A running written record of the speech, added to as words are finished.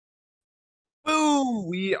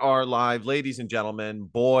We are live, ladies and gentlemen,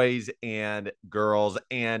 boys and girls,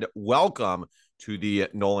 and welcome to the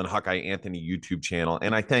Nolan Hawkeye Anthony YouTube channel.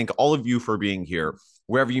 And I thank all of you for being here,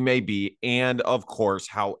 wherever you may be, and of course,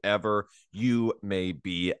 however you may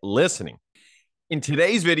be listening. In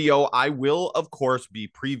today's video, I will, of course, be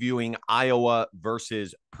previewing Iowa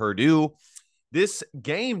versus Purdue. This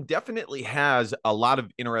game definitely has a lot of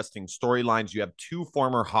interesting storylines. You have two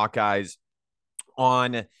former Hawkeyes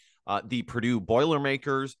on the Purdue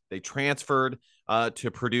Boilermakers. They transferred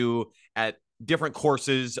to Purdue at different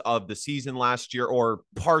courses of the season last year, or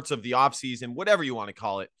parts of the offseason, whatever you want to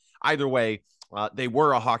call it. Either way, they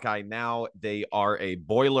were a Hawkeye. Now they are a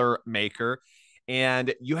Boilermaker.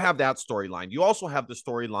 And you have that storyline. You also have the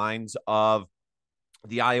storylines of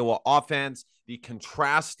the Iowa offense, the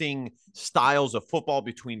contrasting styles of football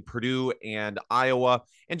between Purdue and Iowa,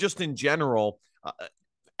 and just in general,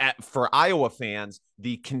 for Iowa fans,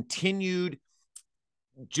 the continued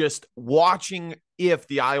just watching if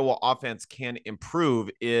the Iowa offense can improve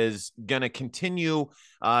is going to continue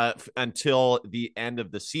until the end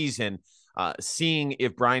of the season, seeing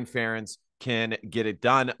if Brian Ferentz can get it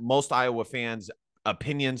done. Most Iowa fans'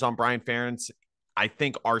 opinions on Brian Ferentz, I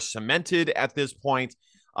think, are cemented at this point.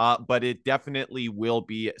 But it definitely will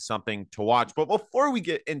be something to watch. But before we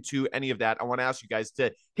get into any of that, I want to ask you guys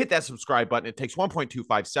to hit that subscribe button. It takes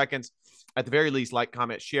 1.25 seconds. At the very least, like,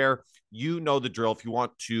 comment, share. You know the drill. If you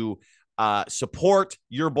want to support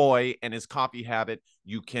your boy and his coffee habit,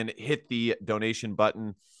 you can hit the donation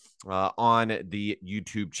button on the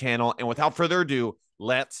YouTube channel. And without further ado,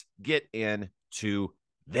 let's get into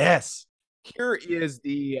this. Here is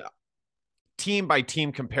the team by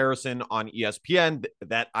team comparison on ESPN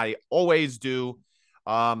that I always do.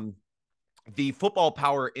 The Football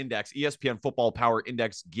Power Index, ESPN Football Power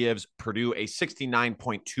Index, gives Purdue a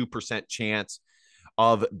 69.2% chance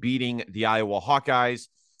of beating the Iowa Hawkeyes.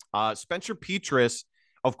 Spencer Petras,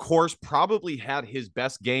 of course, probably had his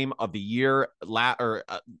best game of the year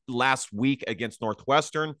last week against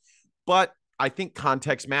Northwestern, but I think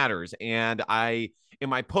context matters. And in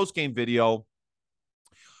my post-game video,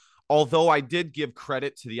 although I did give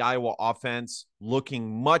credit to the Iowa offense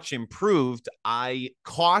looking much improved, I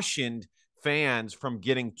cautioned fans from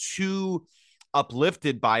getting too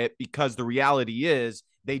uplifted by it, because the reality is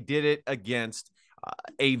they did it against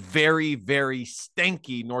a very, very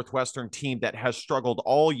stanky Northwestern team that has struggled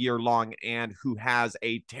all year long and who has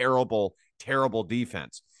a terrible, terrible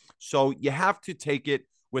defense. So you have to take it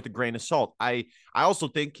with a grain of salt. I also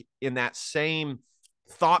think in that same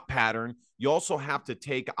thought pattern, you also have to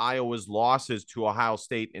take Iowa's losses to Ohio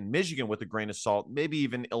State and Michigan with a grain of salt, maybe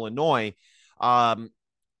even Illinois,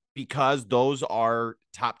 because those are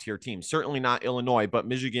top-tier teams. Certainly not Illinois, but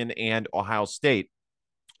Michigan and Ohio State.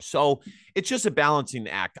 So it's just a balancing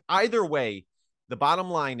act. Either way, the bottom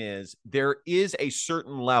line is there is a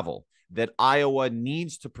certain level that Iowa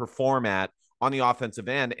needs to perform at on the offensive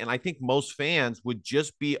end, and I think most fans would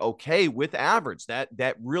just be okay with average.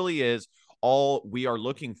 That really is all we are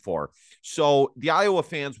looking for. So the Iowa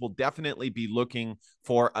fans will definitely be looking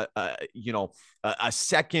for a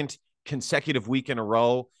second consecutive week in a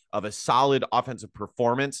row of a solid offensive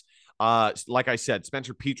performance. Like I said,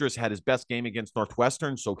 Spencer Petras had his best game against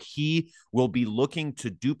Northwestern, so he will be looking to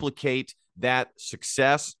duplicate that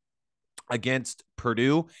success against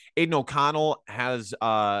Purdue. Aiden O'Connell has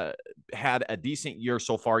had a decent year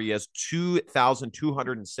so far. He has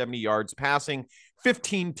 2,270 yards passing,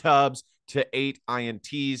 15 tubs to 8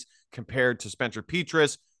 INTs, compared to Spencer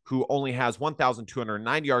Petras, who only has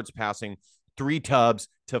 1,209 yards passing, 3 tubs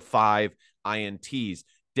to 5 INTs.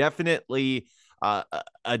 Definitely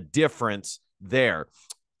a difference there.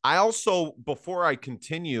 I also, before I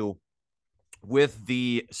continue with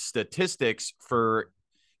the statistics for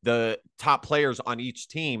the top players on each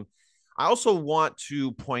team, I also want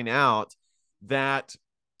to point out that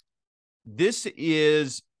this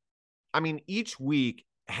is, each week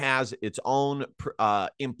has its own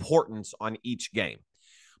importance on each game,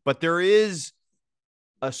 but there is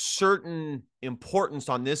a certain importance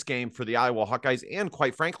on this game for the Iowa Hawkeyes and,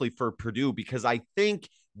 quite frankly, for Purdue, because I think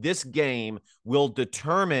this game will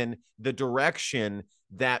determine the direction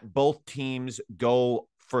that both teams go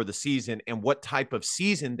for the season and what type of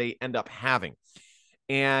season they end up having.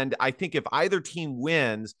 And I think if either team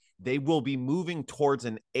wins, they will be moving towards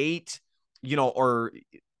an 8,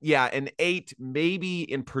 an 8, maybe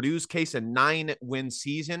in Purdue's case, a 9-win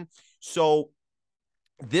season. So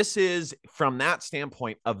this is, from that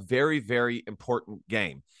standpoint, a very, very important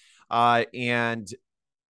game. And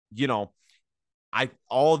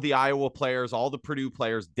all the Iowa players, all the Purdue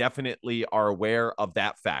players definitely are aware of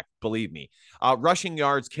that fact. Believe me. Rushing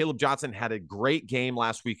yards, Caleb Johnson had a great game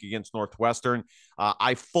last week against Northwestern.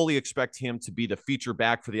 I fully expect him to be the feature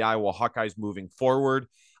back for the Iowa Hawkeyes moving forward.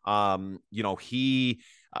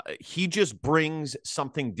 He just brings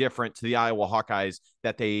something different to the Iowa Hawkeyes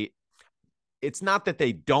that it's not that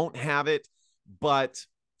they don't have it, but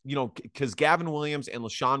because Gavin Williams and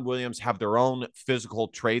LaShawn Williams have their own physical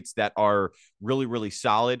traits that are really, really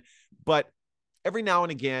solid. But every now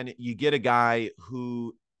and again, you get a guy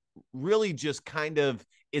who really just kind of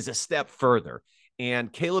is a step further.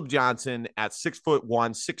 And Caleb Johnson at 6'1",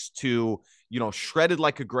 6'2", shredded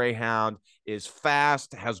like a greyhound, is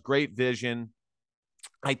fast, has great vision.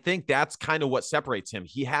 I think that's kind of what separates him.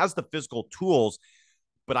 He has the physical tools,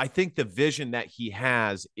 but I think the vision that he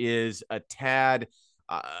has is a tad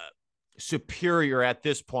superior at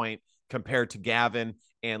this point compared to Gavin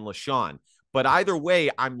and LaShawn. But either way,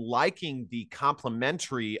 I'm liking the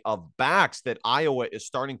complementary of backs that Iowa is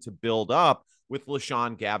starting to build up with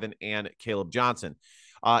LaShawn, Gavin, and Caleb Johnson.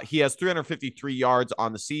 He has 353 yards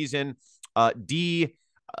on the season.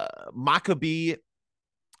 Maccabee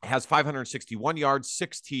has 561 yards,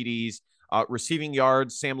 6 TDs. Receiving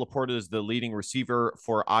yards, Sam Laporta is the leading receiver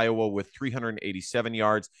for Iowa with 387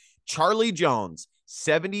 yards. Charlie Jones,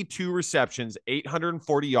 72 receptions,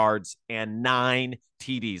 840 yards, and 9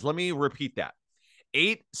 TDs. Let me repeat that.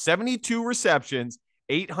 72 receptions,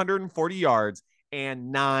 840 yards,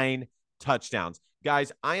 and 9 touchdowns.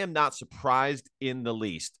 Guys, I am not surprised in the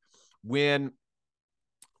least. When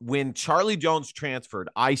Charlie Jones transferred,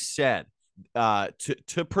 I said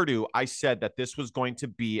to Purdue, I said that this was going to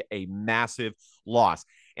be a massive loss.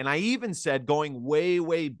 And I even said going way,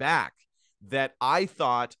 way back that I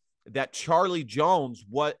thought that Charlie Jones,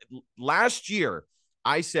 last year,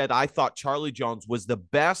 I said I thought Charlie Jones was the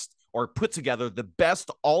best, or put together the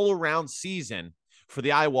best all-around season for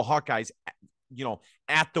the Iowa Hawkeyes,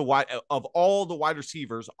 at the wide of all the wide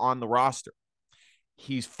receivers on the roster.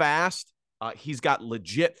 He's fast. He's got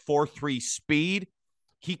legit 4.3 speed.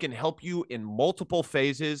 He can help you in multiple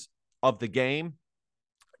phases of the game.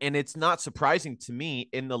 And it's not surprising to me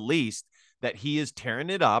in the least that he is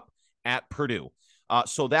tearing it up at Purdue.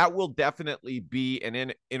 So that will definitely be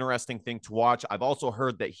an interesting thing to watch. I've also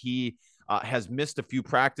heard that he has missed a few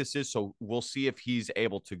practices, so we'll see if he's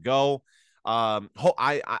able to go.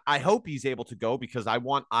 I hope he's able to go because I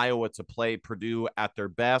want Iowa to play Purdue at their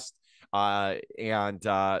best. So I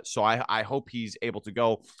hope he's able to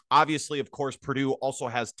go. Obviously, of course, Purdue also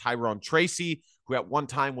has Tyrone Tracy, who at one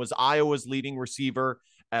time was Iowa's leading receiver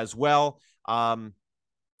as well.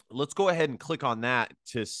 Let's go ahead and click on that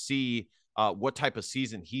to see what type of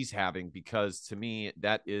season he's having, because to me,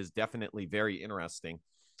 that is definitely very interesting.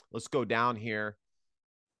 Let's go down here.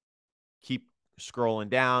 Keep scrolling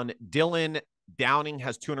down. Dylan Downing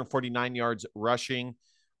has 249 yards rushing.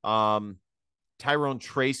 Tyrone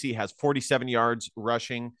Tracy has 47 yards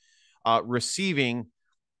rushing. Receiving,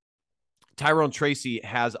 Tyrone Tracy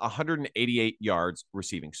has 188 yards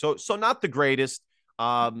receiving. So not the greatest.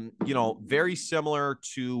 Very similar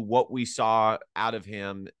to what we saw out of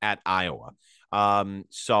him at Iowa.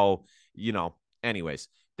 Anyways,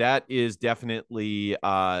 that is definitely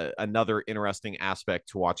another interesting aspect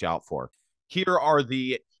to watch out for. Here are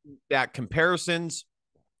the comparisons.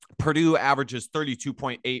 Purdue averages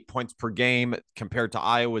 32.8 points per game compared to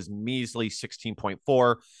Iowa's measly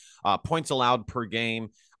 16.4 points allowed per game.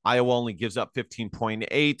 Iowa only gives up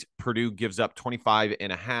 15.8. Purdue gives up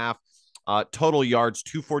 25.5. Total yards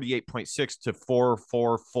 248.6 to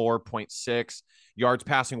 444.6. Yards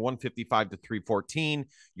passing 155 to 314.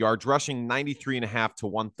 Yards rushing 93.5 to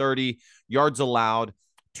 130. Yards allowed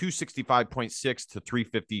 265.6 to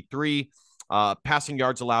 353. Passing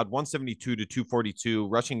yards allowed 172 to 242.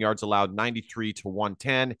 Rushing yards allowed 93 to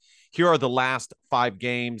 110. Here are the last 5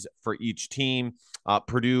 games for each team.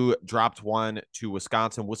 Purdue dropped 1 to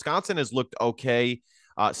Wisconsin. Wisconsin has looked okay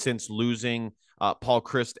since losing Paul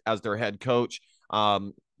Chryst as their head coach.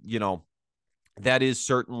 That is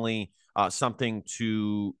certainly something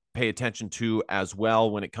to pay attention to as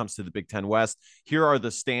well when it comes to the Big Ten West. Here are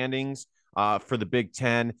the standings for the Big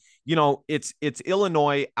Ten. It's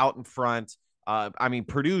Illinois out in front.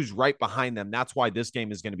 Purdue's right behind them. That's why this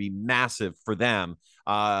game is going to be massive for them,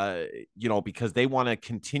 because they want to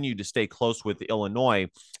continue to stay close with Illinois.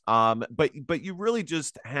 But you really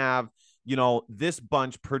just have, this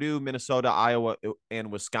bunch, Purdue, Minnesota, Iowa,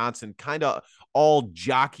 and Wisconsin, kind of all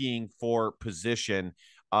jockeying for position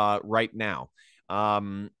right now.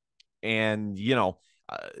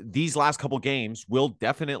 These last couple games will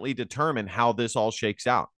definitely determine how this all shakes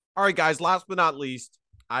out. All right, guys, last but not least,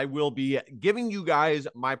 I will be giving you guys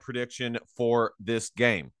my prediction for this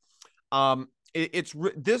game.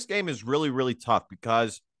 This game is really, really tough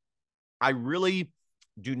because I really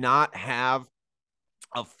do not have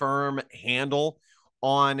a firm handle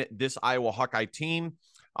on this Iowa Hawkeye team.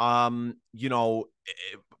 You know,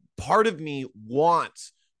 part of me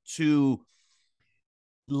wants to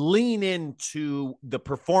lean into the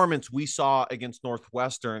performance we saw against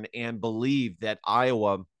Northwestern and believe that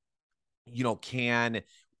Iowa, can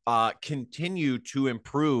continue to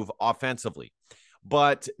improve offensively.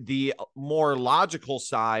 But the more logical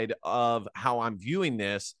side of how I'm viewing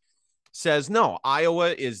this says no,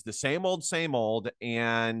 Iowa is the same old.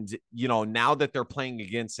 And, now that they're playing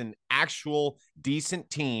against an actual decent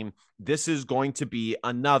team, this is going to be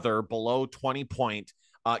another below 20-point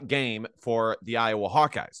game for the Iowa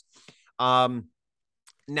Hawkeyes.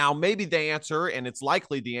 Now, maybe the answer, and it's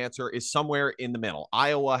likely the answer, is somewhere in the middle.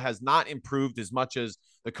 Iowa has not improved as much as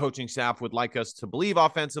the coaching staff would like us to believe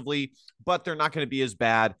offensively, but they're not going to be as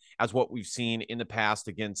bad as what we've seen in the past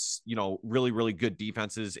against, really, really good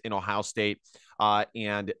defenses in Ohio State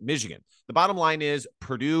and Michigan. The bottom line is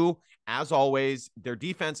Purdue, as always, their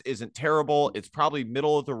defense isn't terrible. It's probably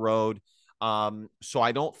middle of the road. So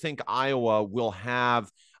I don't think Iowa will have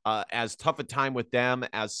as tough a time with them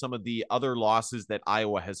as some of the other losses that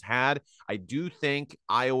Iowa has had. I do think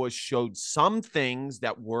Iowa showed some things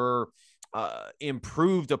that were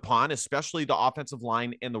improved upon, especially the offensive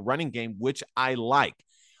line and the running game, which I like.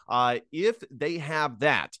 If they have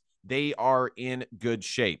that, they are in good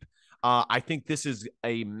shape. I think this is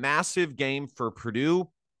a massive game for Purdue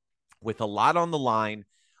with a lot on the line,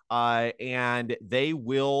 and they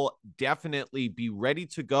will definitely be ready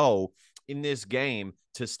to go in this game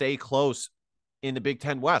to stay close in the Big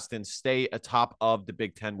Ten West and stay atop of the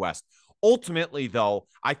Big Ten West. Ultimately, though,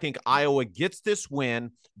 I think Iowa gets this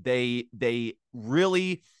win. They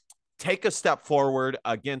really take a step forward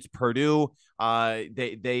against Purdue.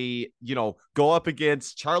 They go up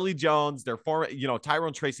against Charlie Jones, their former,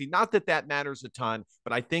 Tyrone Tracy. Not that that matters a ton,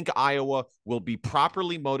 but I think Iowa will be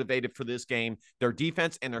properly motivated for this game. Their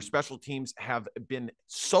defense and their special teams have been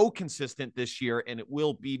so consistent this year, and it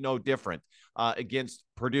will be no different against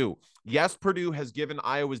Purdue. Yes, Purdue has given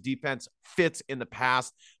Iowa's defense fits in the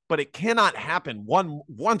past, but it cannot happen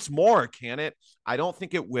once more, can it? I don't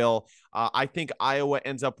think it will. I think Iowa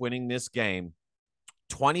ends up winning this game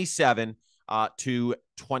 27 to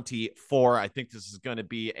 24. I think this is going to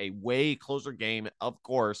be a way closer game, of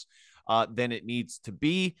course, than it needs to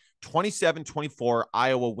be. 27-24,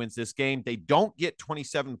 Iowa wins this game. They don't get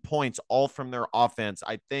 27 points all from their offense.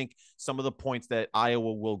 I think some of the points that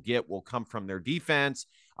Iowa will get will come from their defense,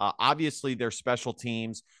 obviously their special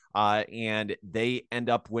teams, and they end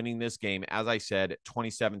up winning this game, as I said,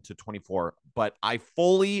 27-24. But I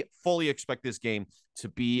fully expect this game to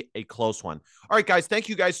be a close one. All right, guys, thank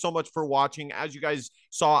you guys so much for watching. As you guys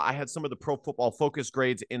saw, I had some of the Pro Football Focus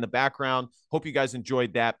grades in the background. Hope you guys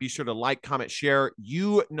enjoyed that. Be sure to like, comment, share.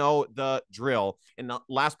 You know the drill. And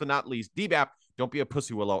last but not least, DBAP, don't be a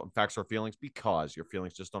pussy willow and facts or feelings, because your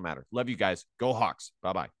feelings just don't matter. Love you guys. Go Hawks.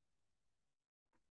 Bye-bye.